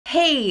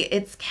Hey,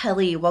 it's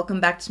Kelly. Welcome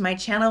back to my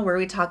channel where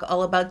we talk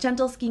all about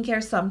gentle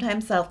skincare,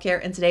 sometimes self-care,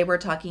 and today we're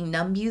talking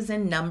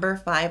Numbuzin number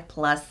 5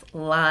 Plus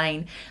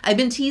line. I've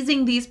been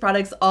teasing these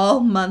products all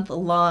month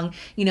long.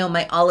 You know,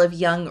 my Olive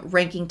Young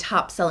ranking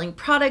top selling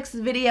products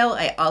video.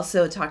 I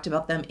also talked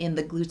about them in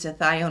the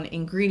glutathione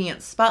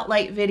ingredient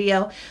spotlight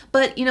video.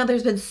 But you know,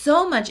 there's been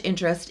so much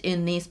interest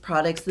in these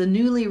products. The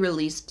newly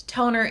released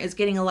toner is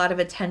getting a lot of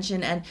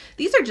attention, and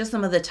these are just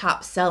some of the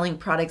top selling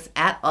products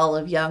at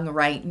Olive Young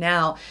right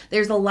now.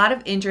 There's a lot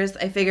of interest.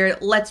 I figured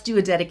let's do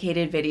a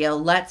dedicated video.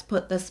 Let's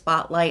put the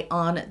spotlight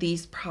on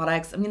these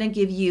products. I'm going to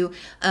give you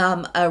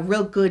a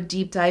real good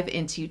deep dive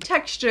into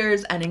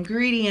textures and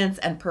ingredients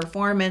and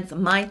performance,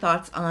 my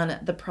thoughts on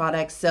the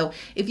products. So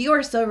if you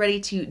are so ready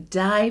to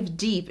dive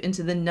deep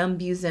into the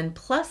Numbuzin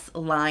Plus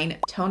line,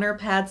 toner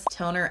pads,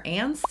 toner,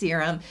 and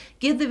serum,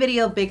 give the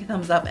video a big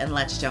thumbs up and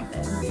let's jump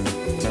in.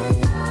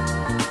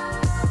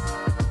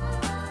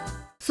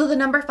 So the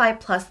number 5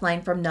 Plus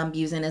line from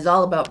Numbuzin is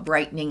all about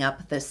brightening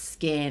up the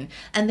skin,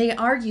 and they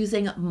are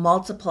using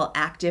multiple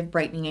active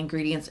brightening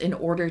ingredients in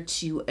order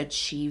to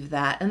achieve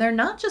that. And they're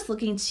not just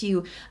looking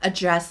to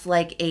address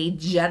like a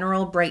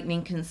general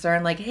brightening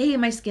concern, like, hey,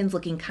 my skin's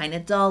looking kind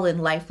of dull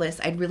and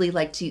lifeless. I'd really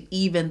like to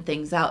even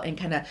things out and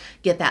kind of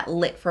get that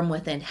lit from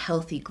within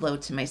healthy glow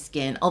to my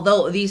skin.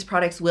 Although these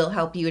products will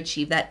help you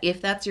achieve that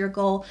if that's your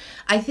goal,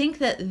 I think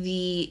that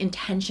the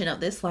intention of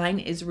this line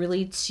is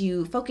really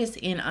to focus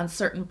in on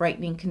certain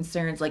brightening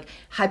concerns like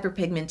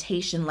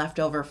hyperpigmentation left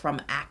over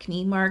from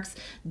acne marks,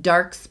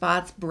 dark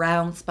spots,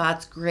 brown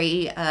spots,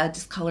 gray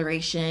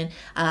discoloration,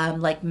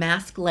 like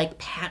mask-like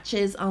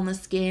patches on the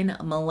skin,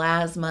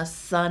 melasma,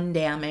 sun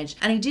damage.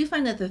 And I do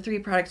find that the 3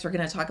 products we're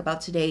going to talk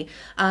about today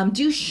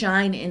do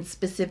shine in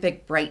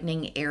specific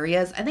brightening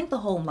areas. I think the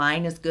whole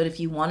line is good if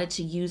you wanted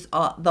to use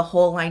the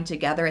whole line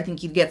together. I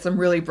think you'd get some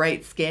really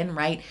bright skin,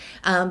 right?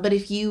 But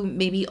if you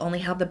maybe only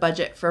have the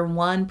budget for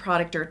 1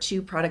 product or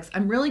 2 products,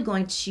 I'm really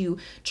going to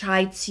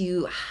try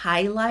to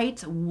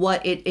highlight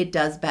what it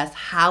does best,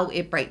 how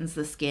it brightens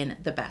the skin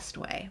the best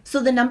way.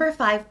 So the number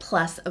 5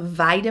 Plus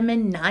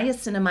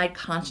Vitamin-Niacinamide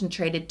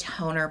concentrated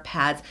toner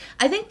pads,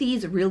 I think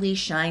these really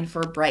shine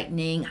for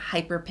brightening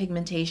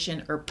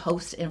hyperpigmentation or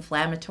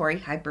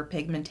post-inflammatory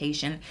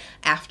hyperpigmentation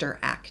after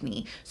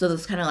acne. So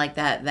those kind of like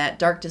that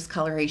dark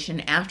discoloration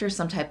after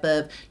some type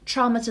of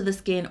trauma to the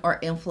skin or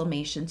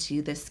inflammation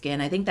to the skin.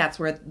 I think that's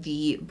where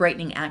the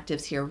brightening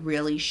actives here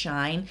really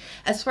shine.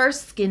 As far as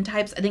skin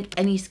types, I think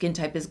any skin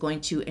type is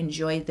going to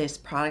enjoy this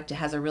product. It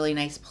has a really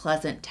nice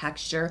pleasant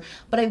texture,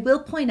 but I will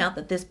point out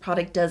that this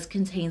product does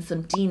contain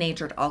some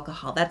denatured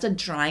alcohol. That's a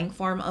drying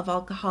form of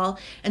alcohol,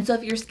 and so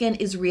if your skin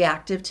is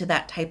reactive to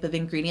that type of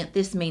ingredient,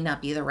 this may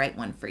not be the right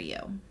one for you.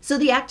 So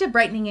the active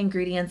brightening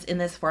ingredients in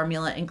this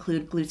formula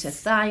include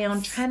glutathione,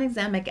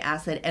 tranexamic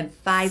acid, and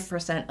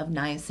 5% of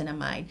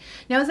niacinamide.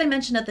 Now, as I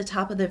mentioned at the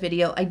top of the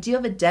video, I do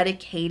have a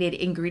dedicated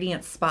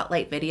ingredient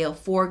spotlight video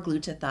for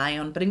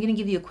glutathione, but I'm going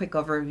to give you a quick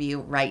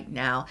overview right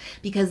now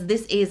because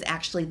this is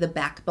actually the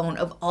backbone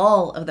of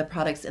all of the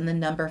products in the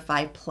number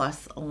 5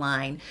 Plus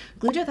line.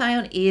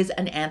 Glutathione is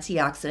an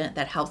antioxidant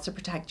that helps to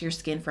protect your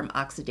skin from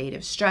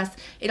oxidative stress.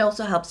 It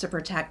also helps to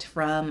protect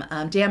from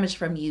damage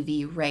from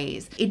UV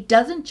rays. It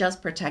doesn't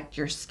just protect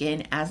your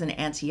skin as an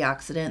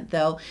antioxidant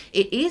though.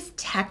 It is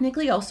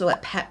technically also a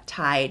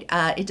peptide.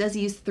 It does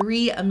use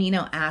 3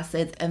 amino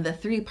acids, and the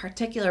 3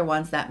 particular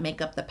ones that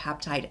make up the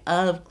peptide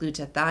of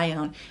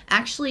glutathione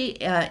actually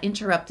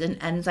interrupt an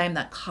enzyme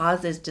that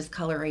causes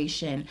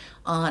discoloration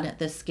on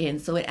the skin.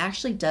 So it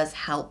actually does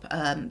help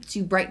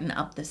to brighten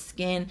up the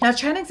skin. Now,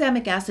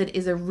 tranexamic acid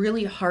is a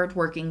really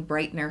hard-working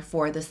brightener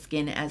for the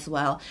skin as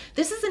well.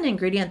 This is an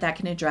ingredient that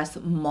can address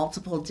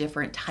multiple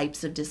different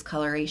types of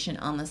discoloration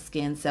on the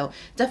skin. So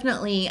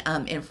definitely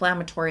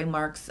inflammatory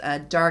marks,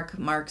 dark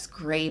marks,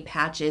 gray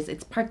patches.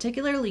 It's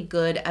particularly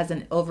good as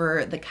an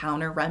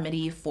over-the-counter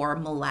remedy for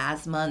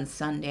melasma and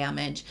sun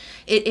damage.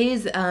 It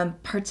is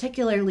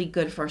particularly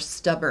good for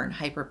stubborn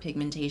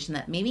hyperpigmentation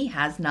that maybe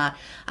has not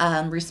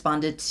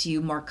responded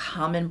to more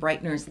common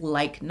brighteners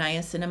like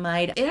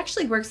niacinamide. It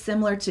actually works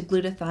similar to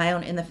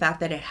glutathione in the fact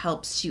that it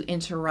helps to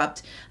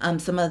interrupt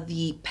some of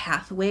the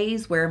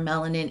pathways where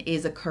melanin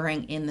is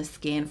occurring in the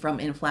skin from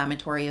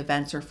inflammatory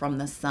events or from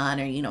the sun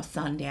or, you know,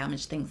 sun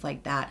damage, things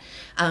like that.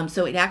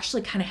 So it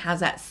actually kind of has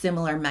that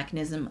similar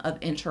mechanism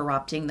of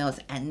interrupting those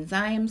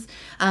enzymes,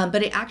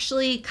 but it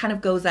actually kind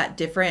of goes at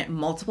different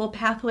multiple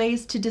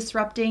pathways to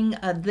disrupting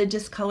the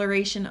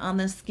discoloration on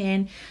the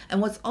skin.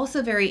 And what's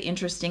also very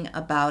interesting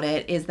about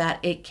it is that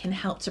it can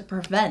help to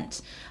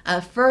prevent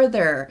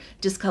further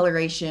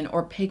discoloration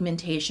or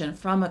pigmentation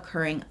from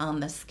occurring on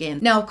the skin.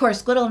 Now, of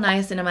course, glutathione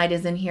niacinamide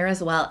is in here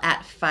as well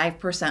at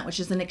 5%, which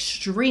is an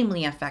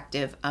extremely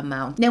effective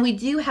amount. Now, we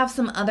do have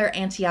some other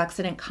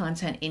antioxidant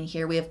content in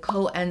here. We have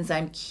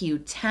coenzyme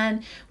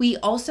Q10. We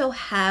also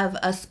have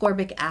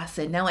ascorbic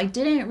acid. Now, I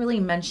didn't really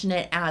mention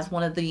it as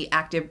one of the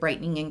active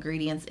brightening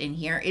ingredients in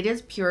here. It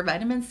is pure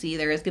vitamin C.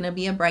 There is going to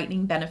be a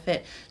brightening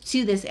benefit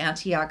to this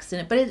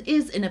antioxidant, but it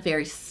is in a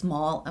very small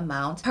small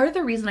amount. Part of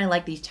the reason I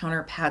like these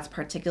toner pads,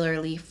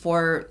 particularly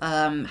for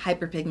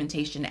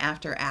hyperpigmentation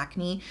after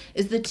acne,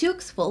 is the two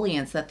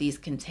exfoliants that these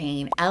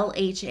contain,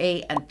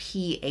 LHA and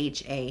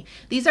PHA.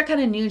 These are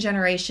kind of new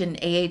generation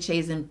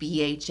AHAs and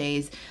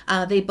BHAs.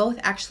 They both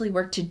actually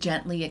work to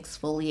gently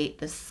exfoliate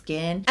the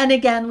skin. And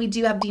again, we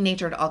do have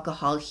denatured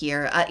alcohol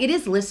here. It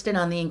is listed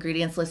on the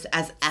ingredients list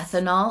as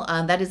ethanol.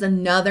 That is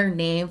another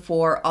name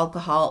for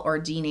alcohol or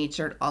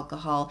denatured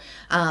alcohol.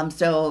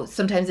 So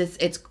sometimes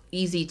it's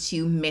easy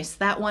to miss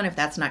that one if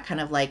that's not kind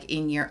of like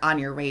on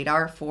your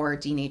radar for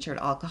denatured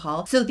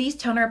alcohol. So these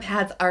toner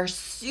pads are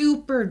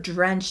super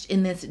drenched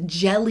in this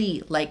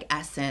jelly-like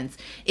essence.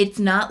 It's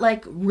not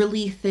like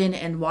really thin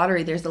and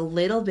watery. There's a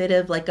little bit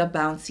of like a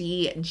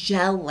bouncy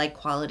gel-like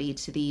quality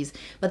to these,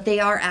 but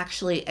they are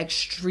actually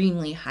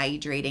extremely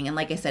hydrating. And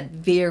like I said,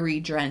 very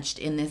drenched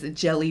in this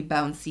jelly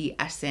bouncy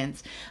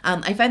essence.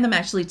 I find them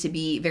actually to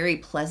be very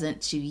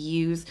pleasant to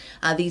use.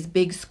 These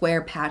big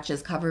square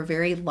patches cover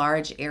very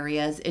large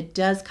areas. It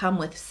does come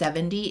with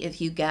 70 if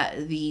you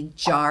get the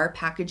jar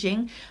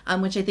packaging,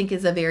 which I think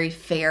is a very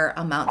fair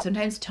amount.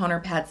 Sometimes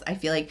toner pads, I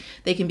feel like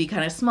they can be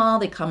kind of small.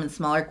 They come in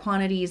smaller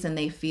quantities and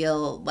they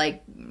feel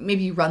like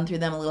maybe you run through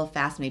them a little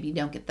fast. Maybe you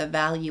don't get the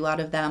value out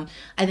of them.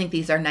 I think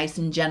these are nice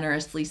and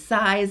generously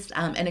sized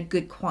and a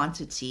good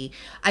quantity.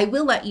 I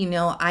will let you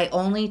know, I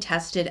only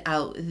tested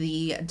out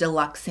the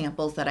deluxe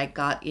samples that I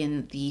got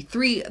in the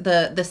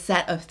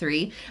set of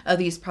 3 of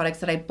these products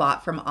that I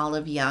bought from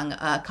Olive Young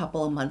a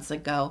couple of months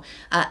ago.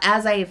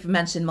 As I've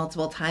mentioned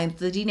multiple times,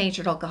 the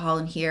denatured alcohol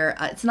in here,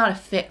 it's not a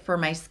fit for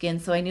my skin,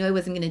 so I knew I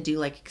wasn't going to do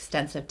like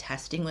extensive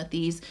testing with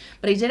these,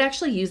 but I did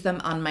actually use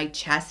them on my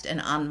chest and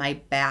on my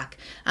back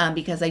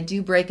because I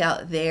do break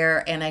out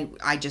there and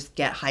I just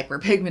get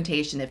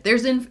hyperpigmentation. If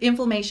there's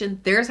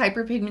inflammation, there's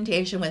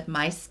hyperpigmentation with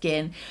my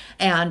skin,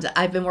 and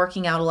I've been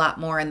working out a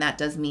lot more, and that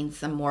does mean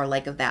some more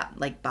like of that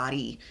like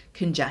body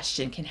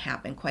congestion can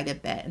happen quite a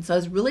bit. And so I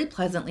was really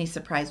pleasantly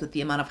surprised with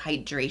the amount of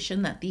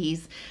hydration that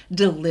these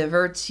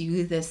deliver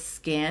to the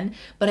skin,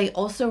 but I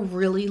also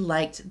really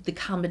liked the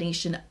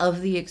combination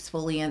of the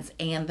exfoliants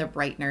and the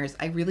brighteners.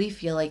 I really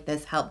feel like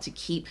this helped to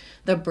keep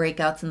the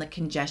breakouts and the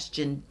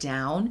congestion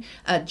down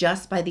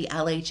just by the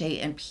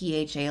LHA and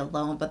PHA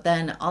alone, but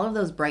then all of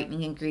those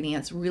brightening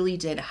ingredients really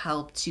did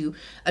help to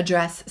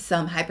address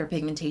some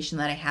hyperpigmentation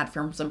that I had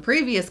from some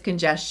previous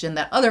congestion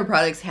that other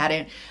products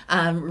hadn't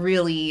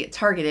really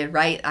targeted,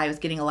 right? I was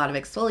getting a lot of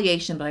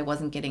exfoliation, but I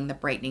wasn't getting the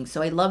brightening.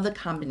 So I love the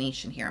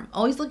combination here. I'm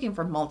always looking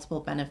for multiple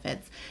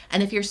benefits.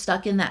 And if you're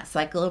stuck in that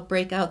cycle of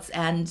breakouts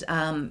and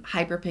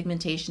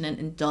hyperpigmentation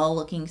and dull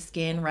looking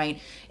skin, right,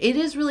 it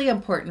is really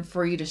important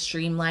for you to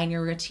streamline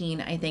your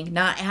routine. I think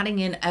not adding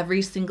in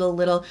every single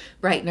little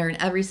brightener and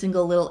every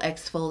single little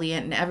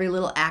exfoliant and every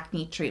little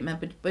acne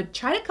treatment, but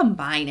try to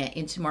combine it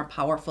into more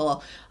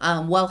powerful,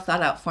 well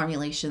thought out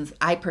formulations.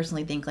 I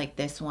personally think like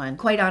this one.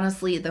 Quite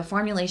honestly, the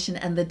formulation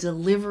and the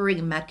delivery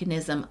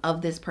mechanism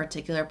of this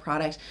particular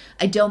product,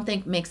 I don't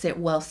think makes it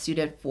well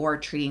suited for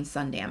treating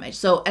sun damage.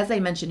 So as I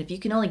mentioned, if you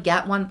can only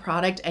get one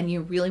product and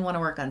you really want to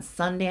work on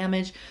sun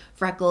damage,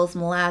 freckles,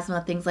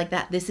 melasma, things like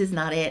that, this is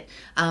not it.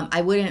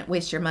 I wouldn't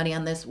waste your money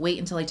on this. Wait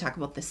until I talk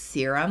about the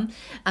serum.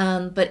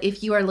 But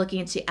if you are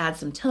looking to add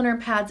some toner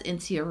pads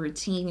into your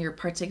routine, you're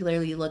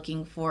particularly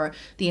looking for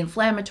the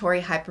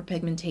inflammatory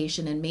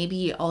hyperpigmentation and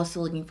maybe also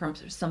looking for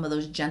some of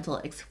those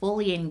gentle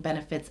exfoliating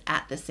benefits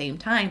at the same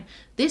time,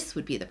 this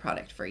would be the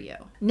product for you.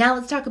 Now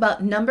let's talk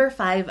about number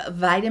 5,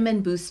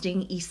 Vitamin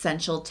Boosting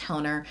Essential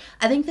Toner.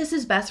 I think this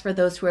is best for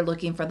those who are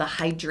looking for the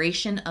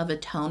hydration of a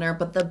toner,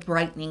 but the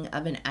brightening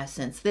of an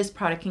essence. This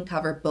product can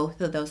cover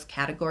both of those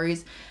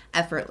categories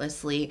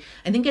effortlessly.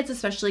 I think it's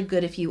especially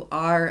good if you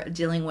are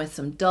dealing with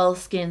some dull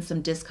skin,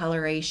 some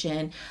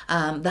discoloration,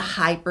 the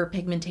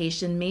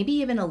hyperpigmentation, maybe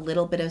even a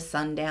little bit of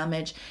sun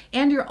damage,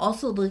 and you're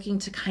also looking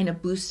to kind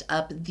of boost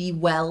up the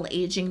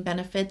well-aging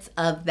benefits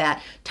of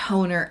that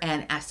toner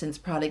and essence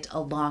product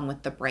along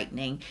with the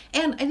brightening.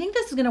 And I think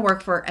this is going to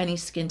work for any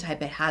skin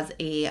type. It has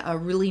a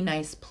really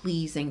nice,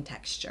 pleasing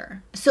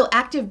texture. So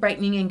active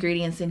brightening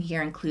ingredients in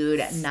here include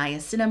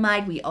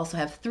niacinamide. We also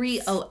have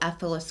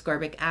 3-O-ethyl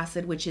ascorbic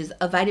acid, which is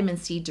a vitamin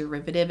C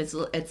derivative. It's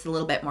a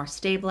little bit more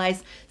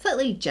stabilized,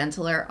 slightly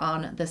gentler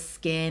on the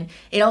skin.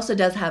 It also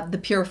does have the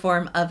pure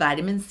form of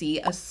vitamin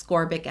C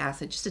ascorbic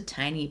acid, just a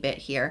tiny bit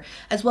here,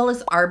 as well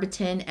as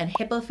arbutin and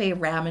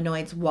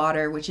hypoflaavonoids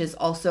water, which is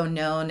also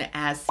known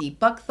as sea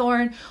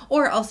buckthorn,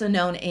 or also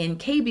known in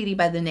K-beauty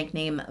by the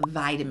nickname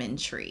vitamin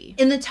tree.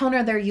 In the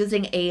toner, they're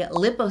using a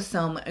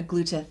liposome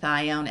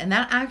glutathione, and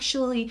that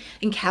actually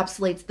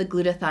encapsulates the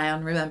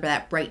glutathione. Remember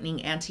that brightening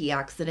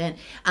antioxidant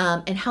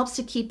antioxidant. It helps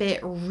to keep it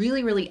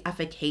really, really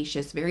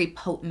efficacious, very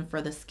potent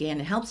for the skin.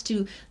 It helps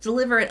to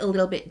deliver it a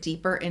little bit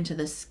deeper into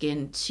the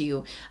skin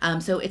too.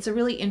 So it's a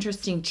really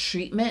interesting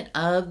treatment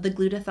of the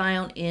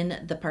glutathione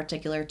in the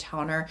particular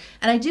toner.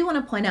 And I do want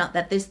to point out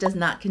that this does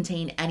not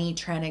contain any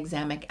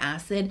tranexamic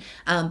acid,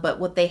 but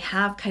what they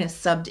have kind of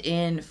subbed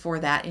in for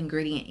that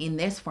ingredient in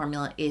this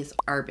formula is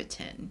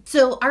arbutin.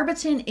 So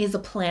arbutin is a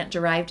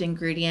plant-derived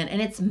ingredient,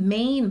 and its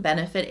main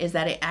benefit is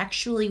that it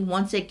actually,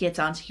 once it gets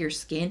onto your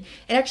skin,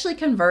 it actually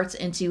converts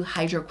into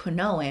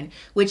hydroquinone,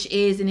 which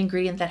is an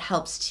ingredient that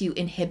helps to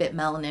inhibit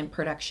melanin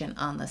production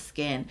on the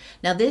skin.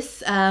 Now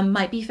this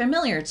might be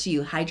familiar to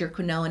you.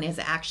 Hydroquinone is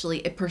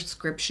actually a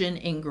prescription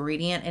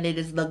ingredient, and it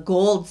is the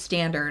gold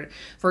standard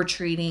for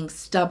treating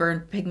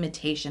stubborn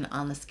pigmentation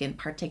on the skin,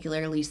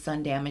 particularly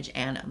sun damage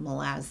and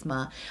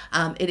melasma.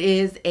 It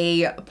is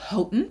a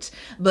potent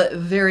but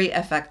very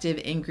effective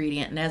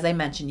ingredient, and as I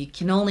mentioned, you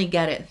can only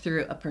get it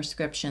through a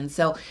prescription.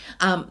 So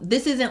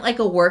this isn't like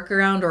a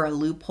workaround or a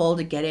loophole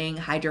to getting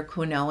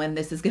hydroquinone.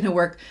 This is going to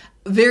work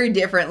very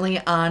differently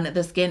on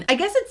the skin. I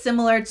guess it's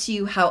similar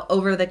to how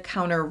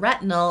over-the-counter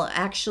retinol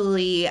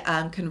actually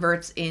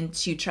converts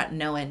into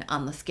tretinoin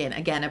on the skin.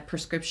 Again, a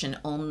prescription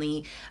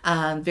only,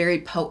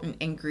 very potent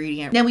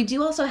ingredient. Now we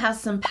do also have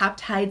some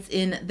peptides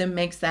in the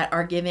mix that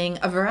are giving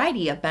a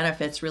variety of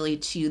benefits really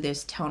to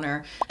this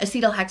toner.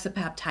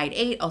 Acetylhexapeptide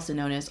 8, also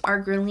known as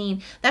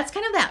arginine, that's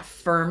kind of that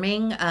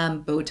firming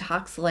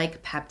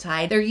Botox-like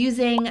peptide. They're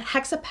using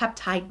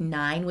hexapeptide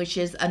 9, which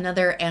is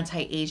another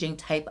anti-aging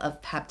type of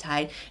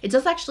peptide. It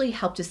does actually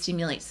help to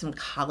stimulate some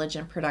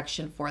collagen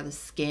production for the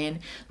skin.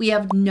 We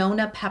have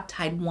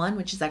nonapeptide 1,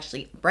 which is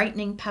actually a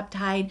brightening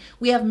peptide.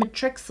 We have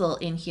matrixyl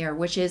in here,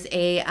 which is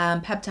a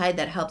peptide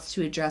that helps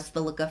to address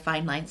the look of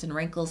fine lines and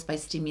wrinkles by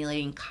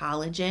stimulating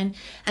collagen.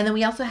 And then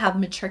we also have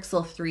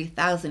matrixyl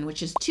 3000,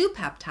 which is 2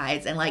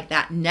 peptides and like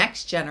that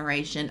next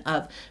generation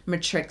of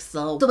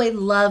matrixyl. So I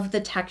love the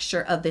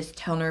texture of this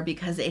toner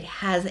because it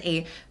has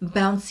a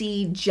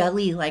bouncy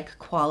jelly-like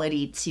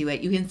quality to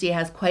it. You can see it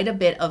has quite a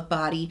bit of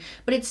body,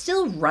 but it's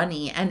still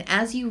runny. And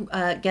as you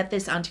get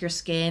this onto your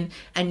skin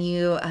and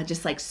you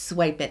just like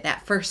swipe it,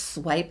 that first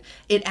swipe,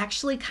 it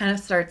actually kind of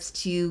starts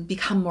to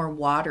become more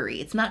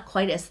watery. It's not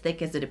quite as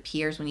thick as it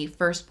appears when you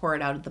first pour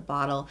it out of the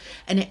bottle,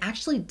 and it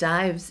actually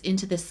dives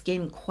into the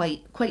skin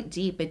quite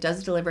deep. It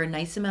does deliver a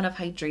nice amount of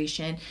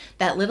hydration.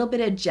 That little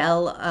bit of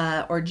gel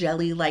or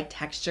jelly-like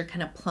texture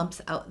kind of plumps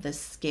out the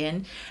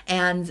skin,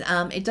 and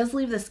it does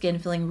leave the skin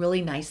feeling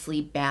really nicely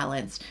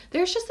balanced.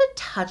 There's just a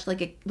touch,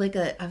 like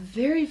a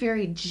very,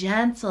 very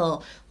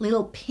gentle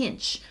little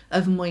pinch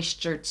of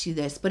moisture to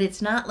this, but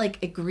it's not like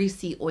a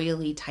greasy,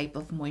 oily type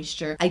of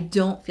moisture. I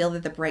don't feel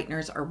that the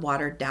brighteners are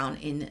watered down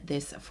in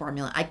this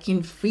formula. I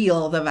can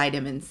feel the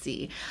vitamin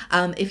C.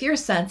 If you're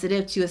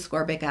sensitive to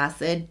ascorbic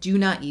acid, do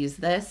not use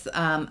this.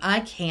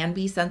 I can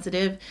be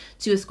sensitive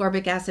to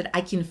ascorbic acid.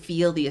 I can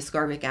feel the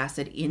ascorbic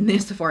acid in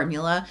this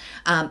formula.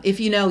 If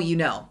you know, you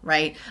know,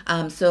 right?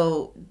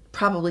 So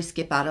probably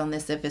skip out on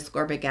this if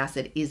ascorbic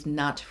acid is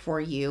not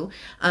for you.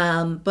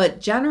 But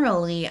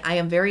generally, I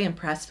am very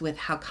impressed with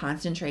how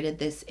concentrated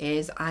this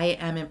is. I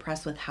am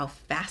impressed with how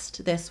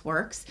fast this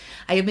works.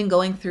 I have been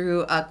going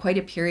through quite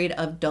a period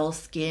of dull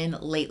skin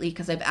lately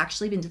because I've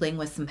actually been dealing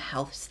with some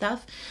health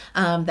stuff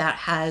that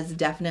has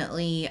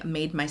definitely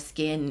made my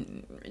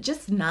skin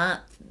just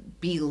not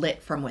be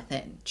lit from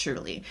within,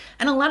 truly.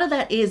 And a lot of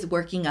that is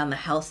working on the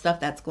health stuff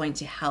that's going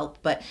to help,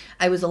 but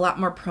I was a lot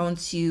more prone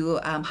to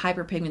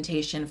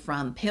hyperpigmentation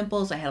from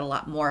pimples. I had a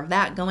lot more of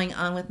that going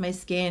on with my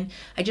skin.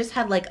 I just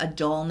had like a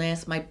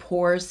dullness. My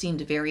pores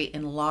seemed very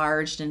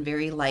enlarged and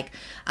very like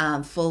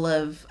full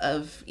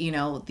of you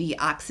know, the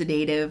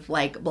oxidative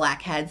like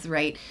blackheads,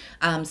 right?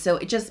 So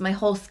it just, my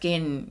whole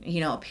skin,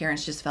 you know,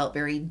 appearance just felt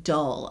very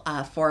dull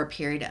for a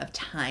period of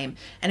time.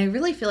 And I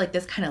really feel like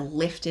this kind of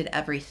lifted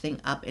everything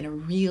up in a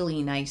really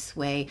nice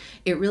way.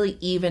 It really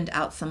evened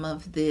out some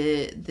of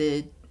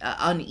the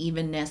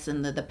unevenness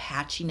and the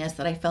patchiness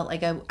that I felt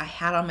like I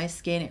had on my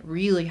skin. It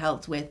really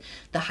helped with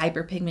the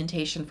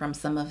hyperpigmentation from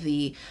some of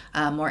the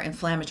more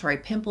inflammatory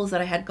pimples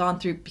that I had gone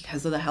through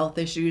because of the health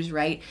issues,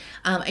 right?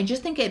 I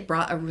just think it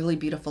brought a really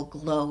beautiful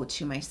glow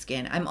to my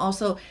skin. I'm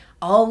also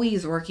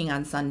always working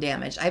on sun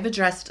damage. I've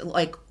addressed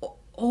like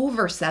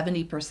over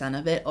 70%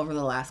 of it over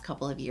the last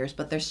couple of years,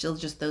 but there's still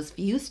just those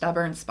few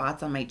stubborn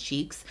spots on my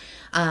cheeks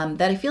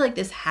that I feel like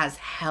this has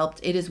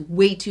helped. It is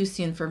way too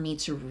soon for me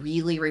to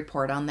really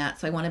report on that,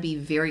 so I want to be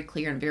very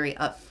clear and very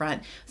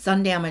upfront.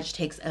 Sun damage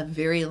takes a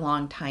very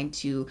long time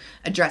to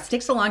address. It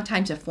takes a long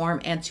time to form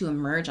and to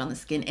emerge on the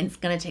skin, and it's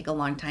going to take a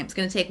long time. It's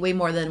going to take way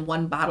more than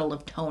one bottle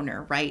of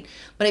toner, right?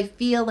 But I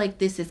feel like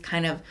this is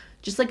kind of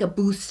just like a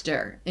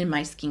booster in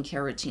my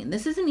skincare routine.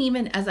 This isn't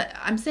even, as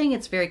I'm saying,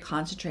 it's very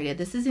concentrated.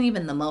 This isn't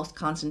even the most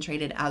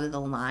concentrated out of the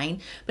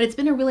line, but it's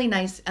been a really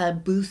nice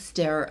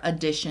booster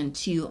addition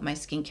to my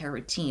skincare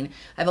routine.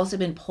 I've also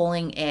been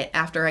pulling it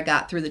after I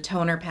got through the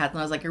toner pads, and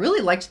I was like, I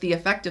really liked the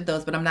effect of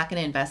those, but I'm not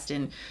going to invest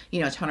in,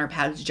 toner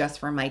pads just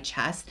for my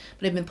chest.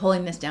 But I've been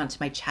pulling this down to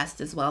my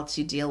chest as well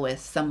to deal with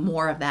some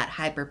more of that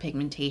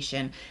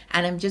hyperpigmentation.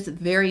 And I'm just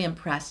very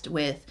impressed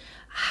with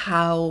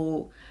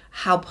how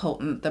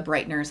potent the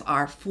brighteners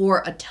are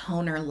for a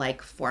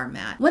toner-like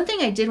format. One thing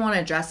I did want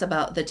to address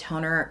about the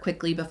toner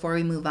quickly before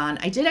we move on,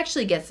 I did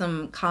actually get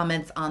some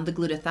comments on the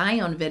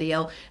glutathione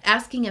video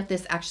asking if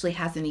this actually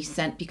has any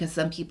scent, because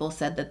some people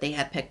said that they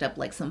had picked up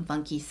like some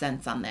funky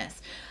scents on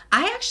this.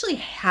 I actually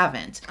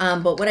haven't,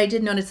 but what I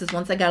did notice is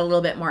once I got a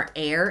little bit more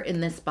air in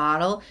this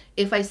bottle,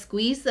 if I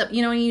squeeze the,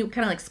 when you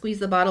kind of like squeeze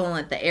the bottle and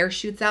let the air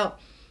shoots out,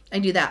 I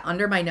do that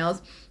under my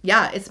nose.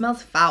 Yeah, it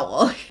smells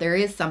foul. There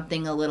is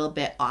something a little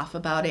bit off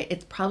about it.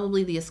 It's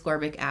probably the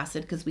ascorbic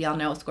acid, because we all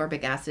know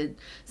ascorbic acid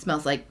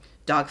smells like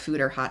dog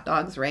food or hot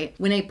dogs, right?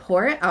 When I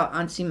pour it out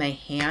onto my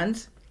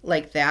hand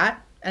like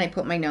that, and I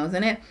put my nose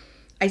in it,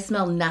 I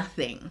smell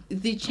nothing.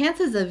 The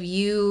chances of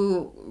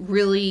you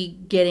really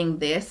getting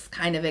this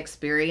kind of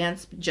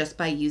experience just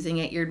by using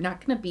it, you're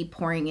not gonna be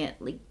pouring it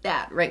like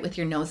that, right, with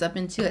your nose up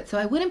into it. So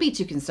I wouldn't be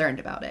too concerned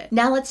about it.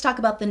 Now let's talk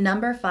about the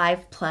number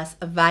 5+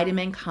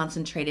 vitamin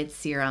concentrated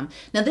serum.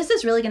 Now this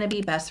is really gonna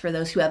be best for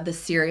those who have the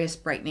serious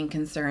brightening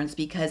concerns,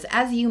 because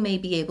as you may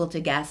be able to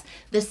guess,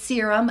 the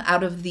serum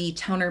out of the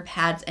toner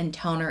pads and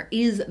toner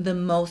is the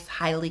most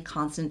highly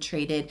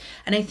concentrated,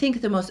 and I think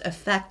the most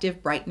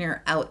effective brightener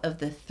out of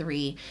the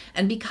three.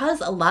 And because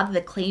a lot of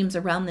the claims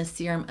around this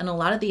serum and a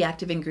lot of the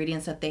active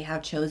ingredients that they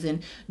have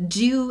chosen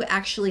do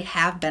actually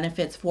have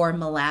benefits for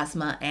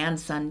melasma and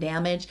sun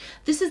damage,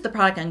 this is the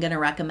product I'm going to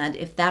recommend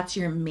if that's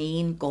your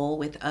main goal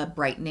with a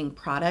brightening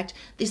product.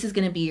 This is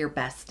going to be your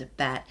best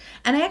bet.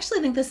 And I actually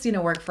think this is going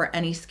to work for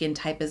any skin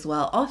type as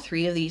well. All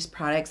three of these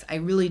products I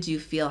really do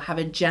feel have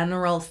a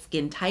general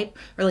skin type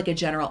or like a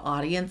general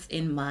audience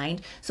in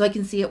mind. So I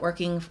can see it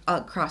working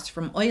across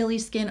from oily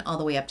skin all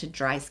the way up to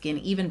dry skin,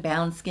 even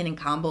balanced skin and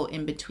combo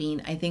in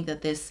between. I think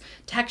that this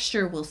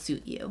texture will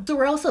suit you. So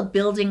we're also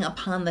building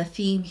upon the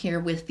theme here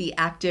with the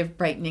active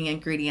brightening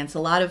ingredients. A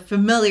lot of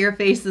familiar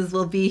faces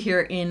will be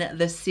here in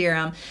the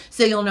serum.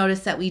 So you'll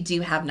notice that we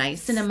do have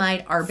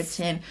niacinamide,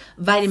 arbutin,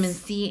 vitamin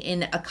C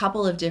in a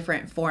couple of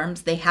different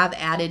forms. They have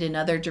added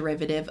another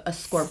derivative,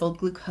 ascorbyl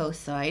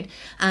glucoside,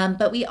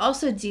 but we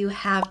also do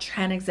have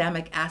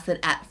tranexamic acid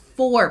at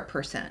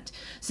 4%.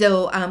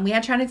 So we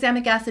had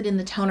tranexamic acid in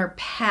the toner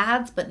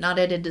pads, but not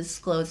at a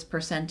disclosed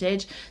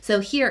percentage. So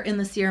here in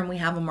the serum, we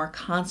have a more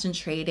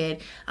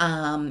concentrated,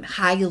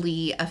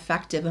 highly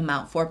effective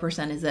amount.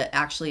 4% is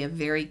actually a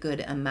very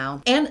good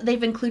amount. And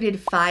they've included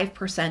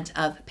 5%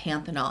 of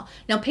panthenol.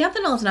 Now,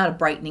 panthenol is not a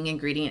brightening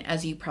ingredient,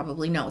 as you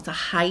probably know. It's a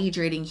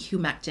hydrating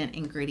humectant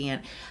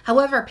ingredient.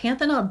 However,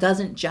 panthenol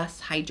doesn't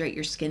just hydrate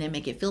your skin and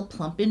make it feel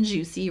plump and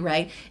juicy,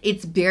 right?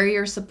 It's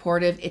barrier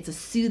supportive. It's a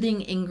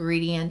soothing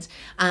ingredient.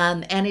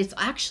 And it's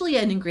actually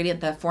an ingredient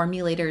that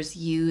formulators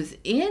use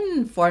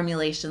in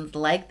formulations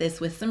like this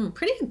with some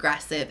pretty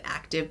aggressive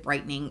active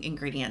brightening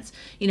ingredients.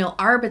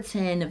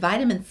 Arbutin,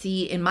 vitamin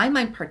C, in my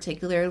mind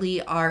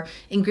particularly, are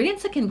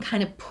ingredients that can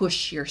kind of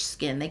push your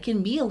skin. They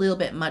can be a little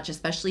bit much,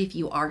 especially if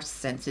you are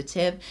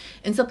sensitive.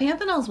 And so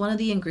panthenol is one of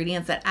the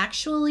ingredients that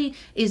actually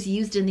is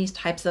used in these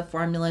types of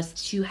formulas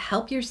to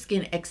help your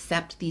skin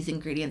accept these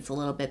ingredients a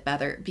little bit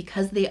better,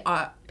 because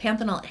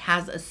panthenol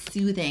has a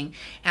soothing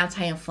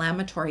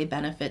anti-inflammatory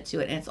benefit to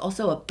it, and it's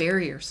also a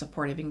barrier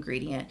supportive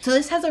ingredient. So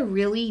this has a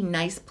really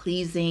nice,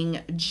 pleasing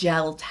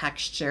gel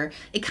texture.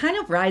 It kind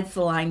of rides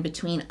the line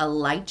between a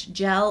light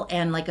gel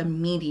and like a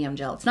medium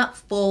gel. It's not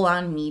full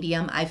on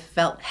medium. I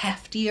felt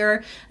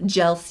heftier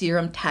gel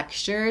serum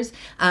textures,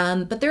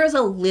 but there is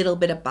a little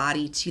bit of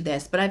body to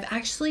this, but I've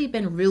actually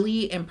been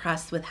really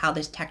impressed with how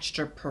this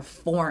texture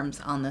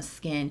performs on the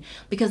skin,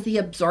 because the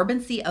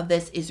absorbency of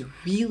this is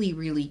really,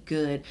 really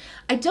good.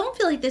 I don't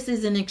feel like this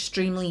is an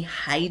extremely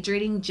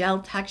hydrating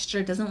gel texture.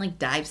 It doesn't like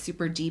dive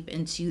super deep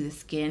into the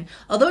skin,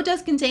 although it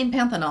does contain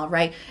panthenol,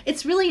 right?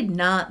 It's really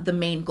not the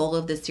main goal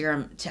of the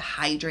serum to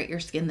hydrate your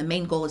skin. The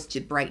main goal is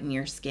to brighten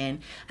your skin.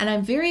 And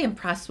I'm very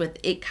impressed with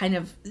it kind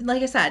of,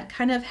 like I said,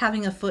 kind of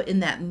having a foot in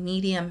that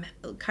medium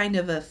kind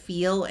of a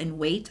feel and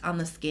weight on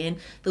the skin.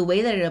 The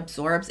way that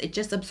it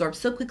just absorbs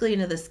so quickly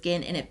into the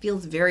skin, and it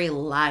feels very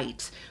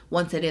light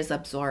once it is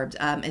absorbed.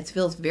 It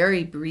feels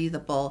very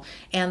breathable,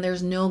 and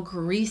there's no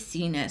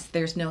greasiness,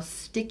 there's no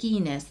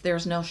stickiness,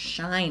 there's no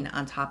shine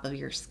on top of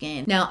your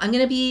skin. Now, I'm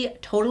gonna be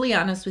totally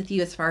honest with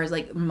you as far as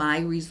like my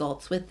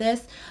results with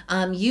this.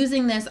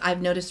 Using this,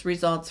 I've noticed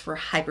results for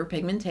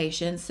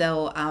hyperpigmentation.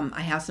 So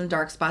I have some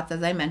dark spots,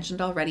 as I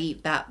mentioned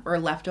already, that were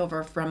left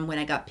over from when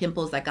I got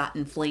pimples that got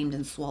inflamed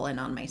and swollen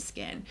on my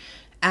skin.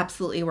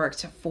 Absolutely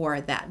worked for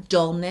that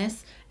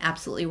dullness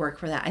absolutely work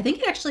for that. I think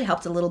it actually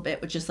helped a little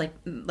bit with just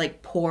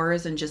like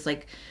pores and just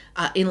like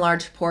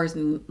enlarged pores,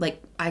 and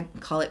like I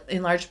call it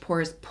enlarged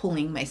pores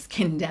pulling my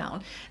skin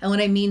down. And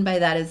what I mean by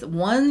that is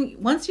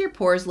once your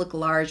pores look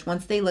large,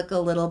 once they look a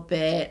little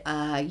bit,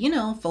 you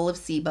know, full of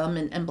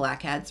sebum and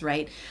blackheads,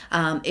 right?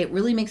 It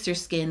really makes your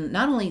skin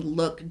not only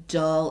look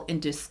dull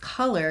and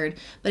discolored,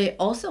 but it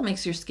also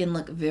makes your skin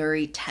look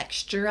very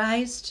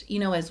texturized, you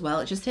know, as well.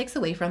 It just takes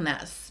away from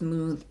that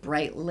smooth,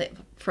 bright lip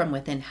from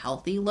within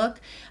healthy look.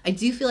 I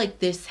do feel like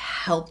this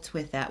helped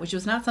with that, which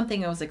was not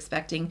something I was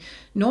expecting,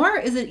 nor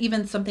is it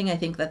even something I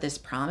think that this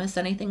promised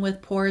anything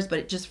with pores, but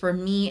it just for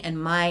me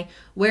and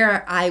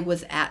where I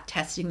was at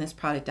testing this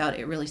product out,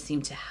 it really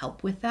seemed to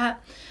help with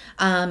that.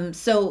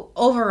 So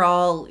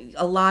overall,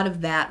 a lot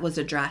of that was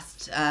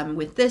addressed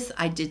with this.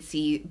 I did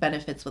see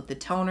benefits with the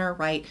toner,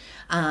 right?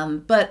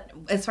 But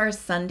as far as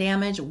sun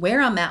damage,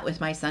 where I'm at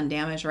with my sun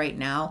damage right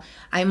now,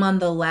 I'm on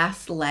the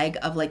last leg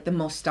of like the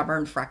most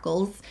stubborn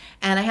freckles,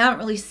 and I haven't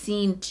really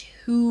seen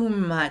too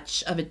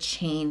much of a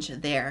change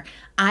there.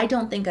 I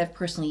don't think I've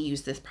personally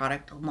used this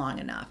product long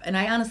enough, and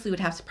I honestly would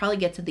have to probably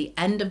get to the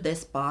end of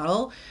this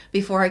bottle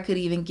before I could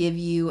even give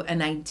you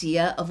an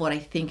idea of what I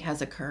think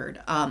has occurred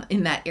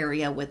in that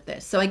area with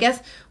this. So I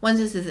guess once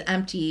this is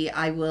empty,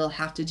 I will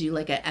have to do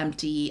like an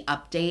empty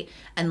update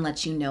and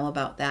let you know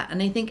about that.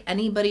 And I think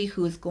anybody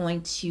who is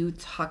going to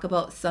talk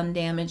about sun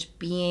damage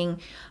being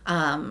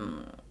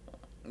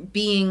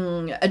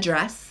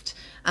addressed,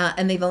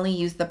 and they've only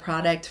used the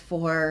product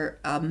for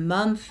a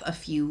month, a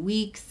few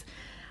weeks,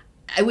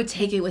 I would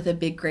take it with a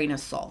big grain of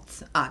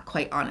salt,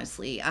 quite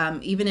honestly.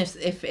 Even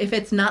if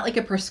it's not like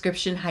a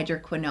prescription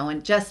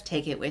hydroquinone, just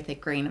take it with a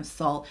grain of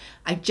salt.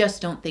 I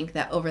just don't think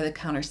that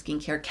over-the-counter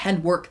skincare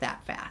can work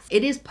that fast.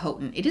 It is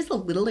potent. It is a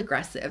little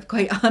aggressive,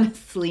 quite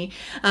honestly.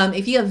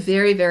 If you have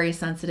very, very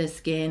sensitive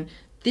skin,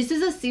 this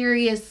is a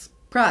serious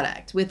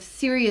product with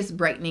serious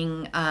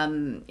brightening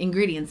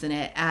ingredients in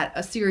it at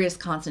a serious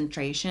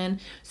concentration.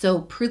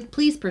 So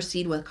please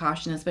proceed with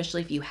caution,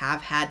 especially if you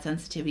have had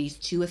sensitivities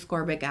to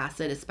ascorbic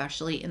acid,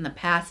 especially in the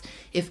past.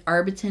 If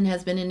arbutin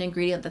has been an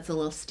ingredient that's a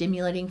little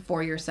stimulating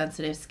for your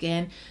sensitive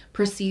skin,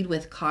 proceed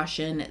with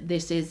caution.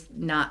 This is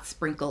not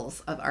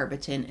sprinkles of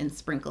arbutin and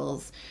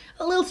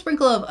a little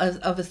sprinkle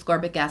of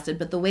ascorbic acid,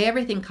 but the way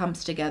everything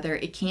comes together,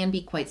 it can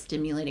be quite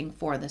stimulating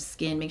for the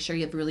skin. Make sure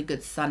you have really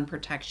good sun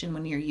protection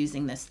when you're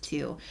using this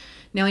too.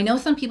 Now, I know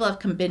some people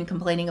have been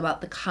complaining about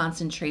the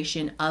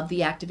concentration of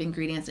the active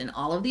ingredients in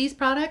all of these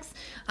products,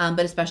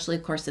 but especially,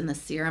 of course, in the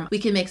serum. We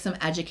can make some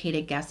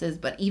educated guesses,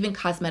 but even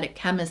cosmetic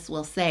chemists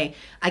will say,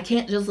 I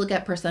can't just look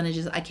at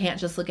percentages, I can't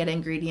just look at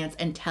ingredients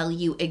and tell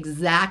you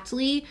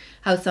exactly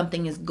how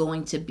something is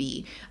going to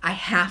be. I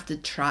have to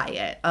try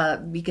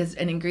it because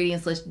an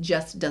ingredients list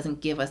just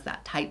doesn't give us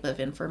that type of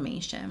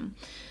information.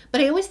 But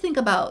I always think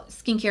about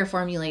skincare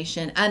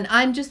formulation, and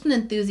I'm just an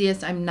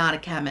enthusiast. I'm not a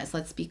chemist.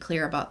 Let's be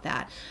clear about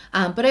that.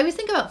 But I always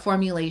think about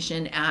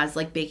formulation as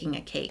like baking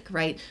a cake,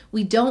 right?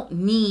 We don't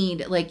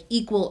need like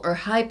equal or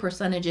high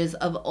percentages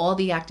of all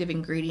the active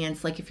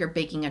ingredients. Like if you're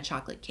baking a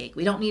chocolate cake,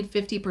 we don't need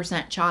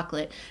 50%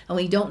 chocolate, and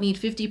we don't need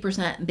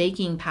 50%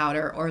 baking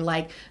powder or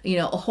like, you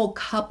know, a whole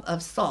cup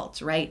of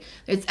salt, right?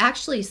 It's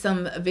actually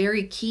some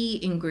very key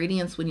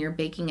ingredients when you're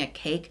baking a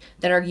cake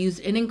that are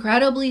used in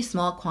incredibly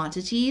small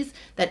quantities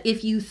that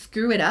if you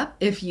screw it up,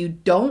 if you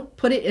don't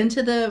put it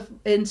into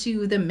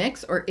the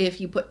mix, or if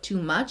you put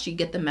too much, you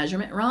get the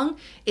measurement wrong,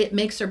 it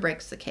makes or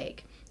breaks the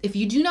cake. If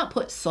you do not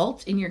put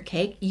salt in your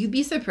cake, you'd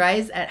be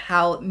surprised at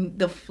how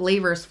the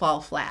flavors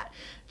fall flat.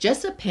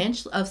 Just a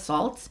pinch of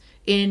salt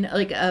in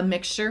like a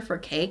mixture for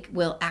cake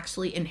will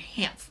actually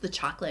enhance the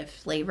chocolate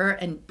flavor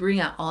and bring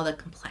out all the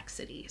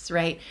complexities,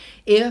 right?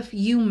 If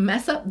you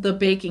mess up the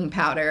baking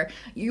powder,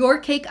 your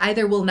cake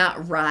either will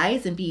not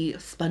rise and be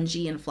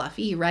spongy and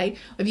fluffy, right?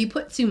 If you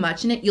put too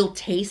much in it, you'll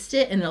taste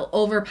it and it'll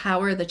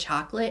overpower the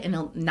chocolate and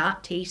it'll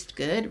not taste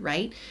good,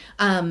 right?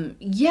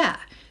 Yeah.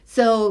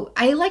 So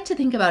I like to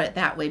think about it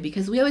that way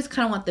because we always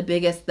kind of want the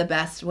biggest, the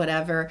best,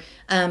 whatever.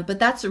 But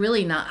that's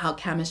really not how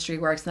chemistry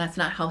works. And that's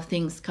not how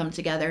things come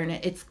together. And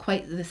it's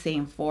quite the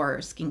same for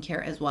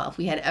skincare as well. If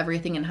we had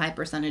everything in high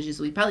percentages,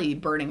 we'd probably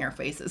be burning our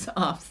faces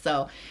off.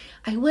 So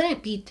I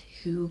wouldn't be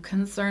too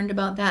concerned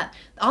about that.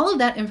 All of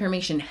that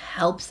information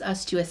helps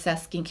us to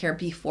assess skincare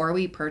before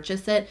we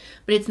purchase it,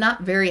 but it's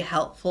not very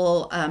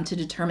helpful to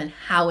determine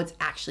how it's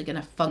actually going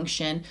to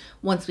function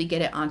once we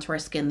get it onto our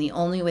skin. The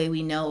only way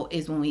we know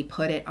is when we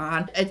put it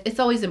on. It's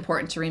always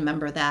important to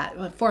remember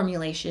that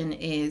formulation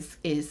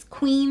is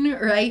queen,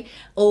 right?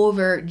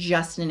 Over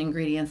just an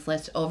ingredients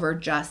list, over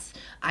just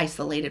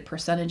isolated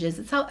percentages.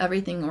 It's how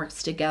everything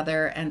works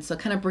together. And so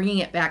kind of bringing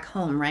it back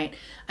home, right?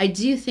 I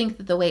do think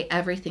that the way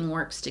everything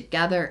works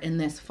together in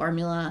this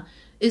formula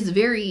is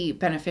very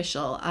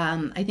beneficial.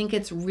 I think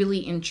it's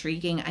really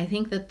intriguing. I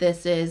think that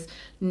this is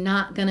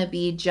not going to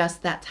be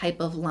just that type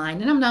of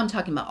line. And I'm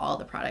talking about all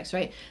the products,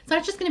 right? It's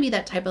not just going to be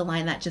that type of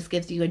line that just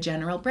gives you a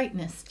general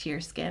brightness to your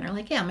skin, or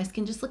like, yeah, my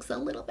skin just looks a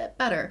little bit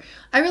better.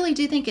 I really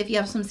do think if you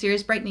have some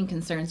serious brightening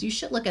concerns, you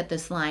should look at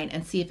this line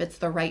and see if it's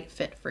the right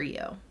fit for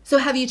you. So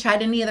have you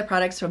tried any of the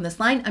products from this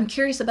line? I'm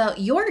curious about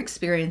your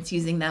experience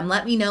using them.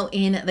 Let me know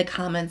in the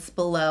comments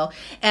below.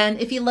 And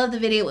if you love the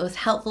video, it was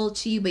helpful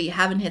to you, but you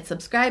haven't hit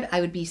subscribe,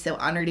 I would be so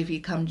honored if you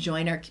come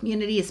join our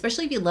community,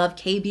 especially if you love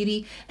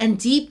K-beauty and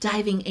deep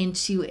diving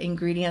into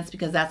ingredients,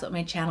 because that's what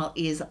my channel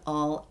is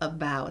all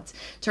about.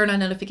 Turn on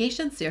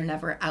notifications so you're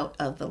never out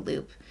of the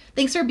loop.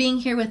 Thanks for being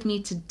here with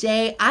me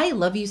today. I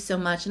love you so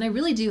much, and I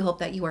really do hope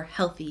that you are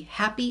healthy,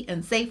 happy,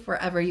 and safe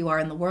wherever you are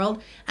in the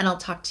world, and I'll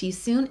talk to you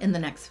soon in the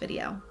next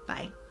video.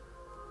 Bye.